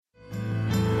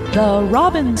The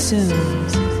Robinsons.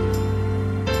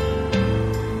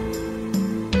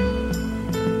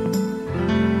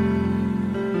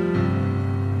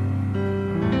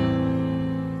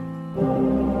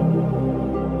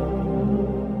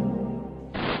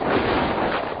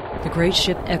 The great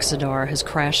ship Exodar has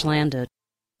crash-landed.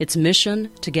 Its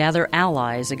mission, to gather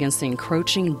allies against the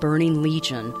encroaching Burning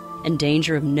Legion in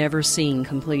danger of never seeing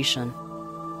completion.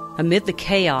 Amid the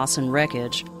chaos and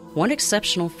wreckage, one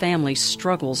exceptional family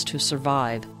struggles to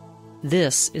survive.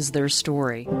 This is their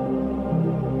story.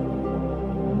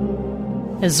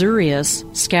 Azurius,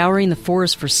 scouring the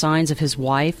forest for signs of his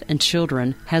wife and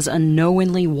children, has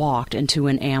unknowingly walked into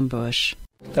an ambush.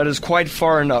 That is quite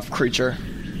far enough, creature.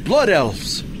 Blood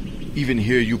elves! Even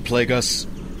here you plague us.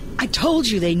 I told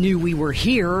you they knew we were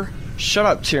here. Shut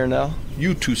up, Tyrnell.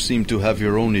 You two seem to have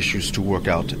your own issues to work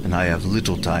out, and I have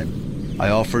little time. I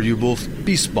offer you both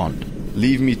peace bond.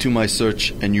 Leave me to my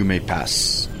search, and you may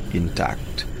pass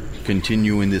intact.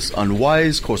 Continue in this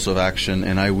unwise course of action,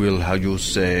 and I will,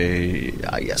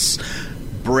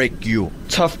 break you.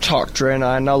 Tough talk,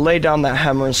 Draenei. Now lay down that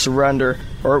hammer and surrender,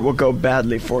 or it will go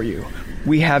badly for you.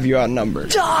 We have you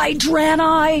outnumbered. Die,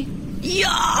 Draenei!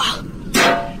 Yeah!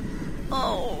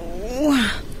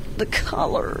 Oh, the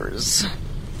colors.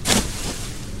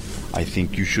 I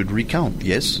think you should recount,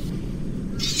 yes?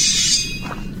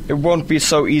 It won't be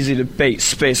so easy to bait,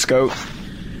 Space Goat.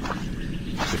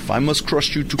 If I must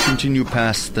crush you to continue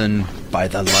past, then by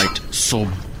the light, so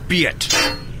be it.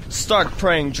 Start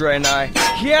praying, Draenei.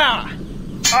 Yeah!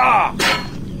 Ah!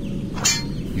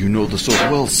 You know the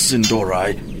sword well,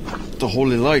 Sindorai. The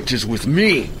holy light is with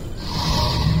me.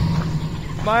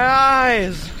 My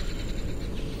eyes!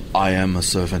 I am a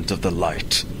servant of the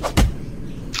light.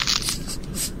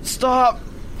 Stop!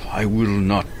 I will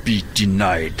not be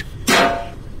denied.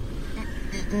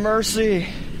 Mercy.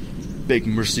 Beg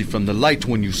mercy from the light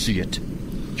when you see it.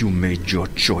 You made your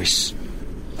choice.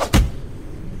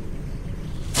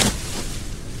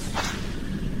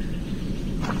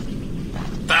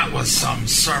 That was some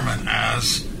sermon,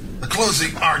 Az. The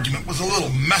closing argument was a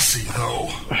little messy, though.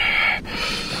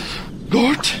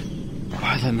 Gort?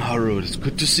 Wylan Harrow, it's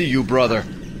good to see you, brother.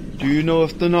 Do you know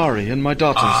of Thanari and my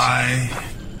daughters?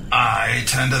 I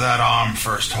tend to that arm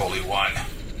first, Holy One.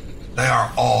 They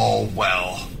are all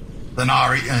well.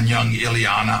 Thanari and young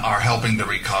Ileana are helping the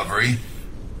recovery.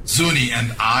 Zuni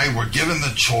and I were given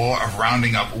the chore of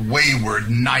rounding up wayward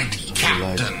knight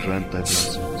captain. Grant thy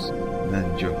blessings.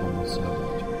 Mend your humble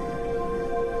servant.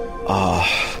 Ah,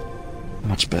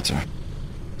 much better.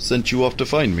 Sent you off to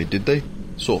find me, did they?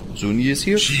 So, Zuni is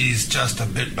here? She's just a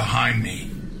bit behind me.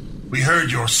 We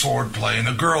heard your swordplay, and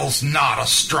the girl's not a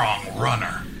strong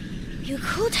runner. You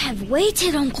could have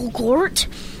waited, Uncle Gort.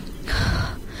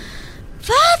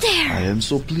 Father! I am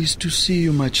so pleased to see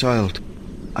you, my child.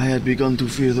 I had begun to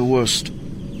fear the worst.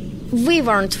 We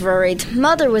weren't worried.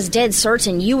 Mother was dead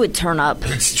certain you would turn up.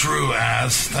 It's true,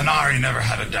 Az. Thanari never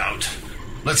had a doubt.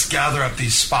 Let's gather up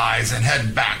these spies and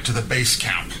head back to the base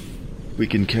camp. We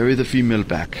can carry the female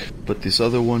back, but this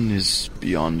other one is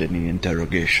beyond any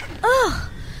interrogation. Ugh!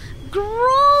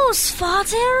 Gross,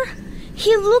 Father!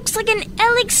 He looks like an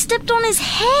elk stepped on his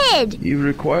head! He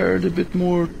required a bit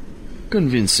more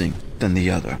convincing than the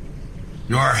other.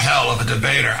 You're hell of a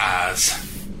debater, Az.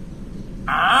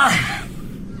 All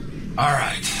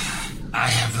right. I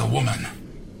have the woman.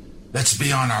 Let's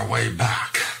be on our way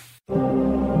back.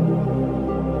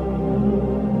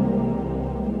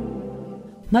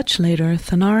 Much later,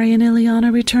 Thanari and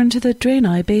Ileana return to the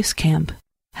Draenei base camp.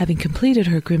 Having completed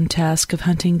her grim task of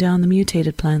hunting down the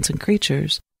mutated plants and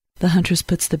creatures, the huntress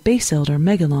puts the base elder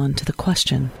Megalon to the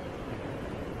question.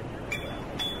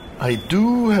 I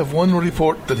do have one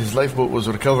report that his lifeboat was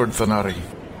recovered, Thanari,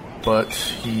 but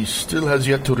he still has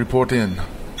yet to report in.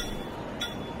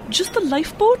 Just the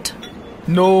lifeboat?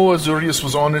 No, Azurius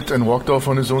was on it and walked off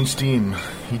on his own steam.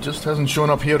 He just hasn't shown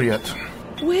up here yet.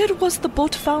 Where was the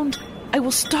boat found? I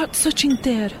will start searching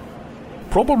there.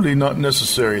 Probably not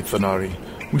necessary, Thanari.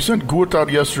 We sent Gurt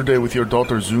out yesterday with your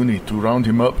daughter Zuni to round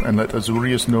him up and let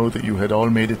Azurius know that you had all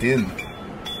made it in.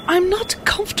 I'm not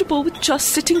comfortable with just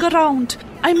sitting around.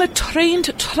 I'm a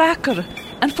trained tracker,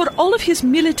 and for all of his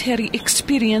military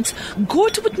experience,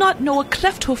 Gort would not know a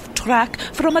cleft hoof track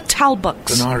from a talbux.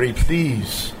 Thanari,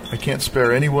 please. I can't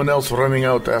spare anyone else running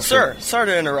out after... Sir, sorry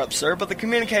to interrupt, sir, but the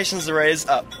communications array is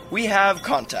up. We have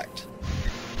contact.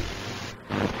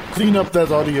 Clean up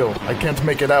that audio. I can't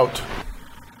make it out.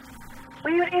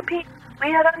 We repeat,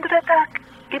 we are under attack.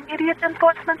 Immediate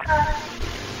enforcement.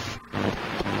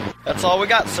 That's all we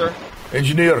got, sir.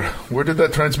 Engineer, where did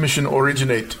that transmission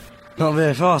originate? Not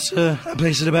very far, sir. A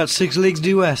place at about 6 leagues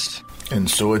due west. And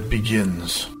so it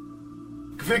begins.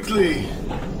 quickly!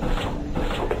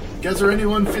 Gather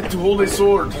anyone fit to hold a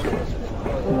sword.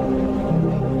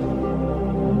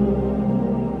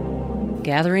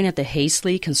 Gathering at the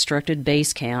hastily constructed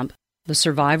base camp, the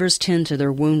survivors tend to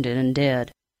their wounded and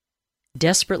dead.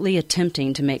 Desperately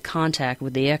attempting to make contact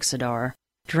with the Exodar,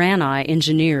 Draenei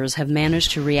engineers have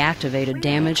managed to reactivate a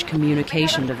damaged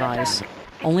communication device,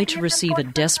 only to receive a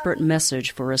desperate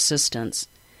message for assistance.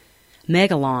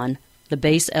 Megalon, the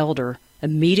base elder,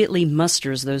 immediately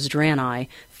musters those Draenei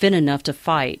fit enough to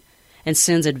fight and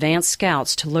sends advanced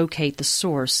scouts to locate the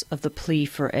source of the plea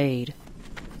for aid.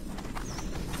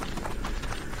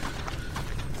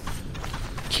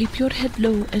 Keep your head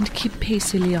low and keep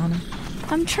pace, Ileana.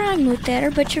 I'm trying, Muthere,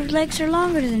 but your legs are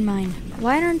longer than mine.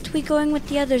 Why aren't we going with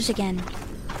the others again?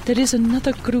 There is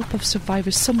another group of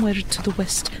survivors somewhere to the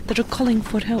west that are calling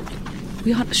for help.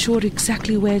 We aren't sure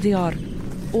exactly where they are,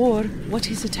 or what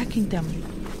is attacking them.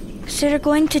 So they're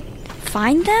going to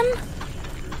find them?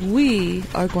 We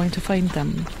are going to find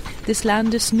them. This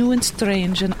land is new and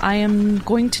strange, and I am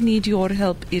going to need your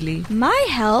help, Ili. My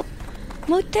help?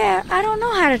 Muthere, I don't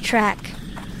know how to track.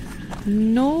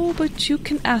 No, but you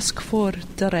can ask for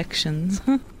directions.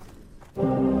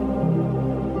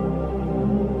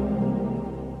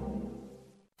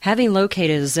 Having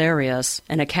located Azarius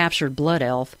and a captured blood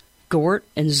elf, Gort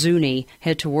and Zuni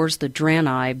head towards the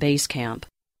Draenei base camp.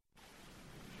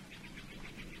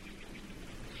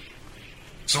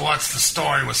 So what's the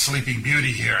story with Sleeping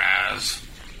Beauty here, Az?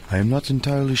 I am not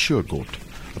entirely sure, Gort.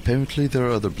 Apparently there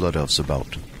are other blood elves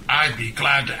about. I'd be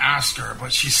glad to ask her,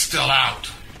 but she's still out.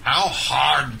 How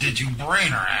hard did you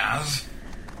brain her, Az?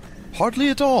 Hardly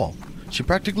at all. She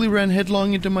practically ran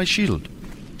headlong into my shield.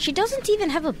 She doesn't even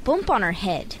have a bump on her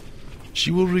head.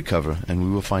 She will recover, and we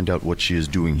will find out what she is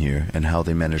doing here and how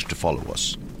they managed to follow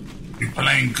us. You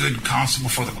playing good constable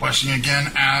for the question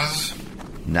again, Az?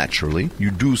 Naturally, you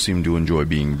do seem to enjoy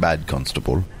being bad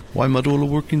constable. Why muddle a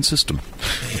working system?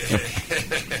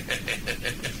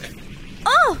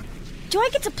 Oh! Do I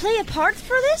get to play a part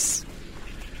for this?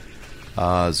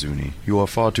 Ah, Zuni, you are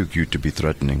far too cute to be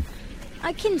threatening.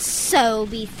 I can so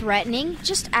be threatening.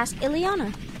 Just ask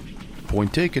Ileana.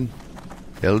 Point taken.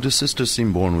 Elder sisters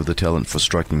seem born with a talent for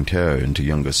striking terror into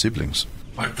younger siblings.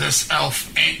 But this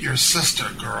elf ain't your sister,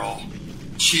 girl.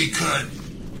 She could...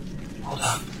 Hold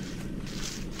up.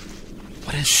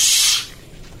 What is... Shh.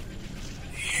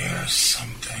 Hear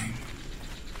something.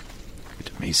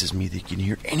 It amazes me that you can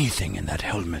hear anything in that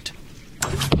helmet.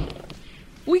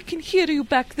 We can hear you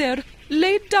back there.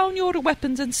 Lay down your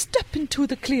weapons and step into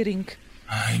the clearing.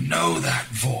 I know that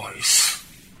voice.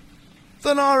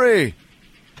 Thanari!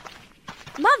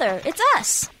 Mother, it's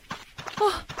us.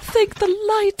 Oh, thank the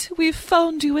light, we've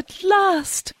found you at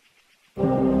last.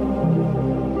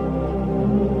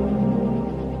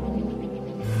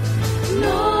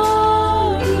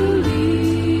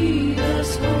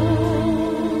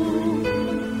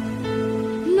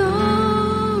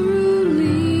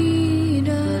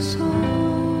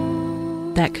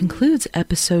 That concludes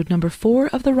episode number 4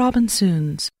 of The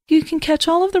Robinsoons. You can catch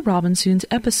all of the Robinsoons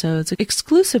episodes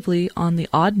exclusively on the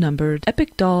odd-numbered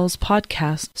Epic Dolls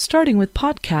podcast, starting with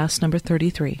podcast number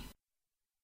 33.